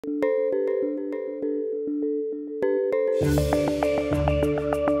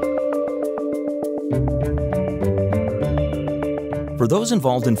For those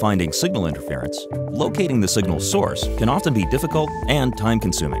involved in finding signal interference, locating the signal source can often be difficult and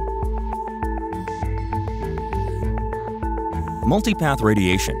time-consuming. Multipath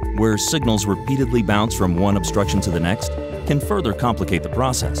radiation, where signals repeatedly bounce from one obstruction to the next, can further complicate the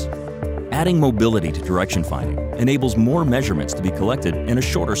process. Adding mobility to direction finding enables more measurements to be collected in a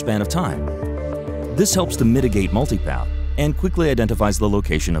shorter span of time. This helps to mitigate multipath and quickly identifies the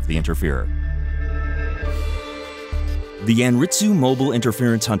location of the interferer. The Anritsu Mobile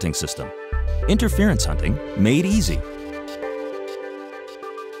Interference Hunting System. Interference hunting made easy.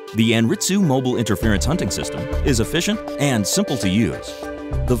 The Anritsu Mobile Interference Hunting System is efficient and simple to use.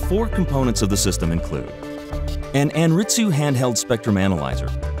 The 4 components of the system include an Anritsu handheld spectrum analyzer,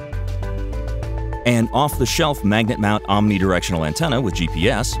 an off-the-shelf magnet mount omnidirectional antenna with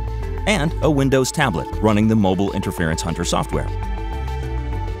GPS, and a Windows tablet running the Mobile Interference Hunter software.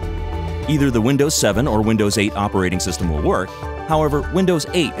 Either the Windows 7 or Windows 8 operating system will work, however, Windows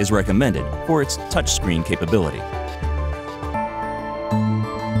 8 is recommended for its touchscreen capability.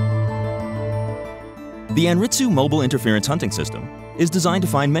 The Anritsu Mobile Interference Hunting System is designed to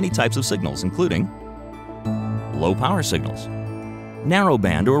find many types of signals, including low-power signals,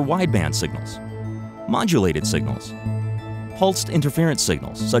 narrowband or wideband signals, modulated signals, pulsed interference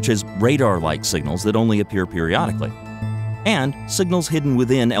signals such as radar-like signals that only appear periodically, and signals hidden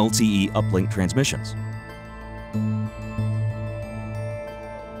within LTE uplink transmissions.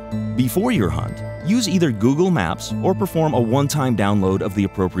 Before your hunt, use either Google Maps or perform a one-time download of the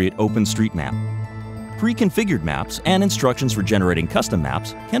appropriate OpenStreetMap. Pre-configured maps and instructions for generating custom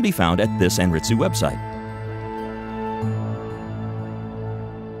maps can be found at this Anritsu website.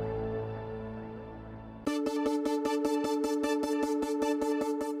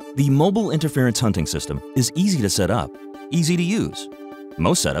 The Mobile Interference Hunting System is easy to set up, easy to use.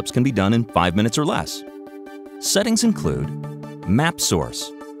 Most setups can be done in 5 minutes or less. Settings include Map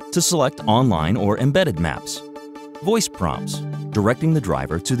Source, to select online or embedded maps, voice prompts, directing the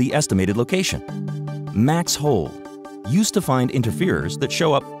driver to the estimated location, Max Hold, used to find interferers that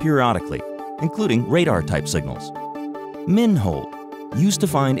show up periodically, including radar-type signals, Min Hold, used to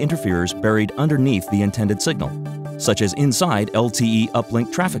find interferers buried underneath the intended signal, such as inside LTE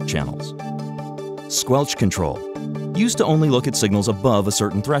uplink traffic channels, Squelch Control, used to only look at signals above a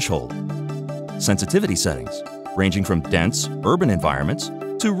certain threshold, sensitivity settings, ranging from dense, urban environments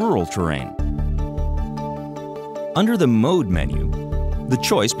to rural terrain. Under the Mode menu, the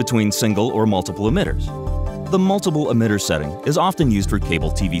choice between single or multiple emitters. The multiple emitter setting is often used for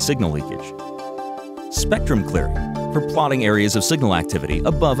cable TV signal leakage. Spectrum clearing, for plotting areas of signal activity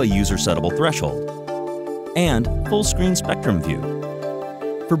above a user-settable threshold. And full screen spectrum view,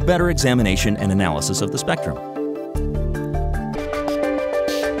 for better examination and analysis of the spectrum.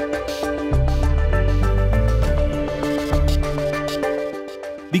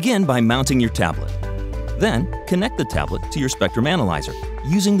 Begin by mounting your tablet. Then, connect the tablet to your spectrum analyzer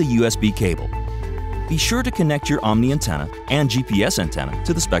using the USB cable. Be sure to connect your Omni antenna and GPS antenna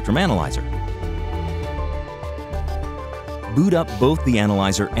to the spectrum analyzer. Boot up both the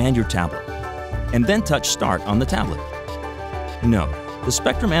analyzer and your tablet, and then touch Start on the tablet. Note, the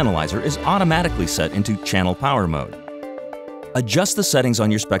spectrum analyzer is automatically set into channel power mode. Adjust the settings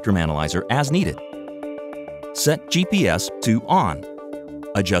on your spectrum analyzer as needed. Set GPS to On.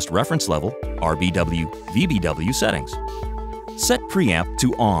 Adjust reference level, RBW, VBW settings. Set preamp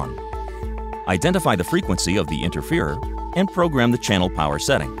to On. Identify the frequency of the interferer and program the channel power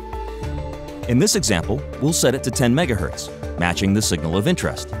setting. In this example, we'll set it to 10 MHz, matching the signal of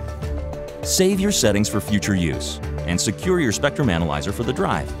interest. Save your settings for future use and secure your spectrum analyzer for the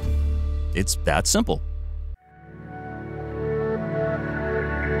drive. It's that simple.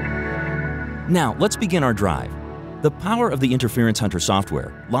 Now, let's begin our drive. The power of the Interference Hunter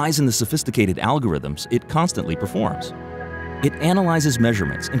software lies in the sophisticated algorithms it constantly performs. It analyzes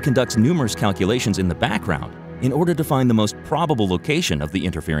measurements and conducts numerous calculations in the background in order to find the most probable location of the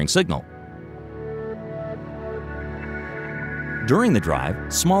interfering signal. During the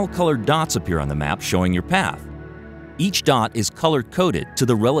drive, small colored dots appear on the map showing your path. Each dot is color-coded to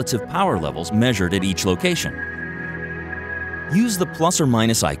the relative power levels measured at each location. Use the plus or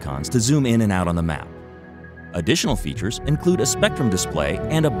minus icons to zoom in and out on the map. Additional features include a spectrum display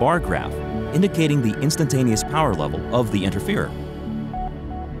and a bar graph, indicating the instantaneous power level of the interferer.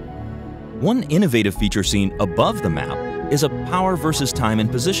 One innovative feature seen above the map is a power versus time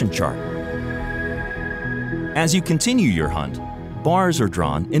and position chart. As you continue your hunt, bars are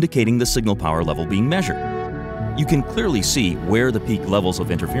drawn indicating the signal power level being measured. You can clearly see where the peak levels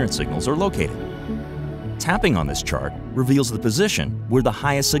of interference signals are located. Tapping on this chart reveals the position where the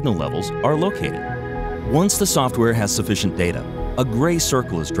highest signal levels are located. Once the software has sufficient data, a gray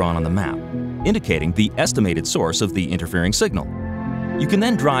circle is drawn on the map, indicating the estimated source of the interfering signal. You can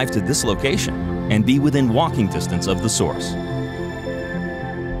then drive to this location and be within walking distance of the source.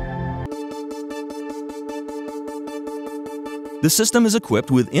 The system is equipped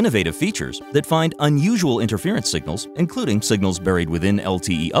with innovative features that find unusual interference signals, including signals buried within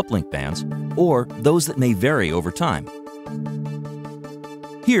LTE uplink bands or those that may vary over time.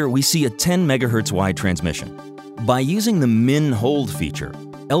 Here we see a 10 MHz wide transmission. By using the min-hold feature,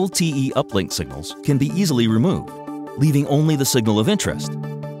 LTE uplink signals can be easily removed, leaving only the signal of interest.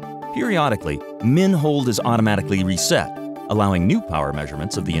 Periodically, min-hold is automatically reset, allowing new power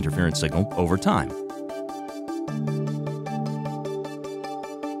measurements of the interference signal over time.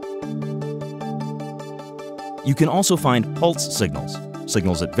 You can also find pulse signals,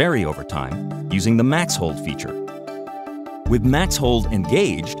 signals that vary over time, using the max hold feature. With max hold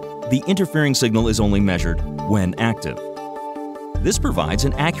engaged, the interfering signal is only measured when active. This provides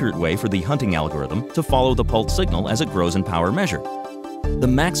an accurate way for the hunting algorithm to follow the pulse signal as it grows in power measured. The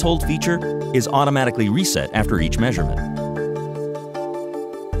max hold feature is automatically reset after each measurement.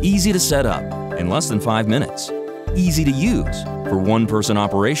 Easy to set up in less than 5 minutes. Easy to use for one-person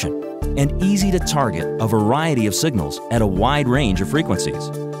operation. And easy to target a variety of signals at a wide range of frequencies.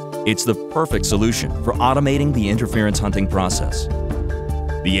 It's the perfect solution for automating the interference hunting process.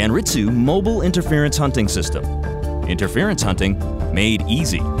 The Anritsu Mobile Interference Hunting System. Interference hunting made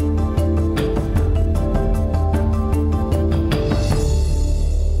easy.